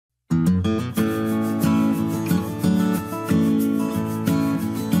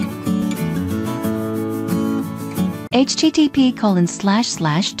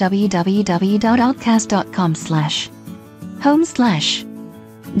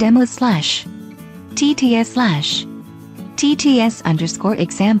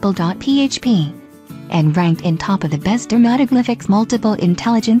and ranked in top of the best Dermatoglyphics multiple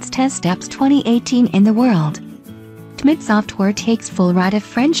intelligence test apps 2018 in the world. DMIT Software takes full right of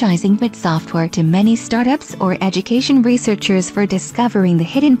franchising DMIT Software to many startups or education researchers for discovering the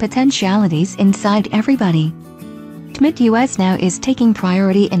hidden potentialities inside everybody. DMIT US now is taking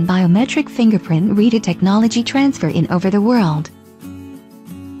priority in biometric fingerprint reader technology transfer in over the world.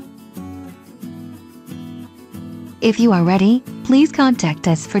 If you are ready, please contact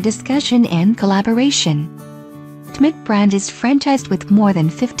us for discussion and collaboration. DMIT brand is franchised with more than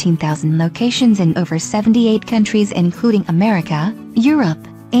 15,000 locations in over 78 countries including America, Europe,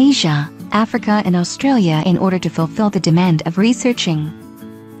 Asia, Africa and Australia in order to fulfill the demand of researching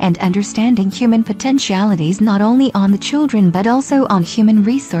and understanding human potentialities not only on the children but also on human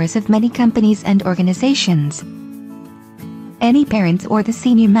resource of many companies and organizations. Any parents or the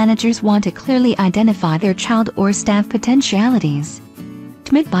senior managers want to clearly identify their child or staff potentialities.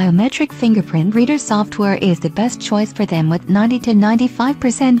 DMIT Biometric Fingerprint Reader software is the best choice for them with 90 to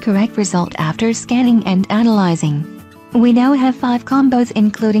 95% correct result after scanning and analyzing. We now have 5 combos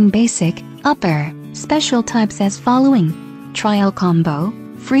including basic, upper, special types as following. Trial combo,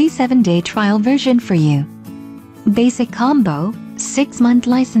 free 7-day trial version for you. Basic combo, 6-month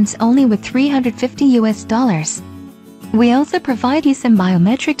license only with $350. We also provide you some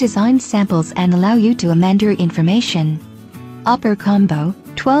biometric design samples and allow you to amend your information. Upper combo,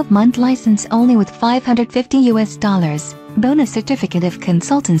 12-month license only with $550, bonus certificate of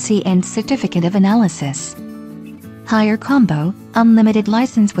consultancy and certificate of analysis. Higher combo, unlimited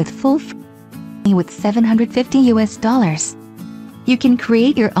license with full free with $750. You can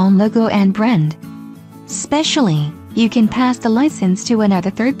create your own logo and brand. Specially, you can pass the license to another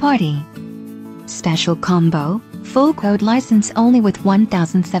third party. Special combo, full code license only with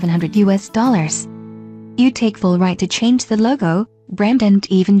 $1,700. You take full right to change the logo, brand and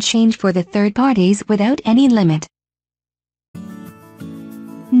even change for the third parties without any limit.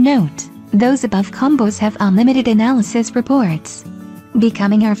 Note: those above combos have unlimited analysis reports.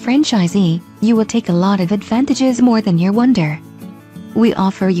 Becoming our franchisee, you will take a lot of advantages more than your wonder. We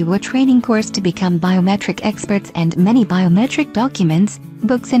offer you a training course to become biometric experts and many biometric documents,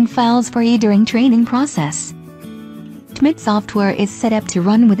 books and files for you during training process. DMIT software is set up to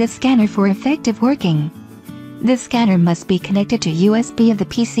run with a scanner for effective working. The scanner must be connected to USB of the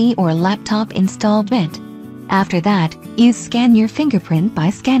PC or laptop installed DMIT. After that, you scan your fingerprint by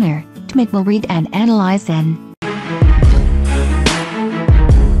scanner. DMIT will read and analyze and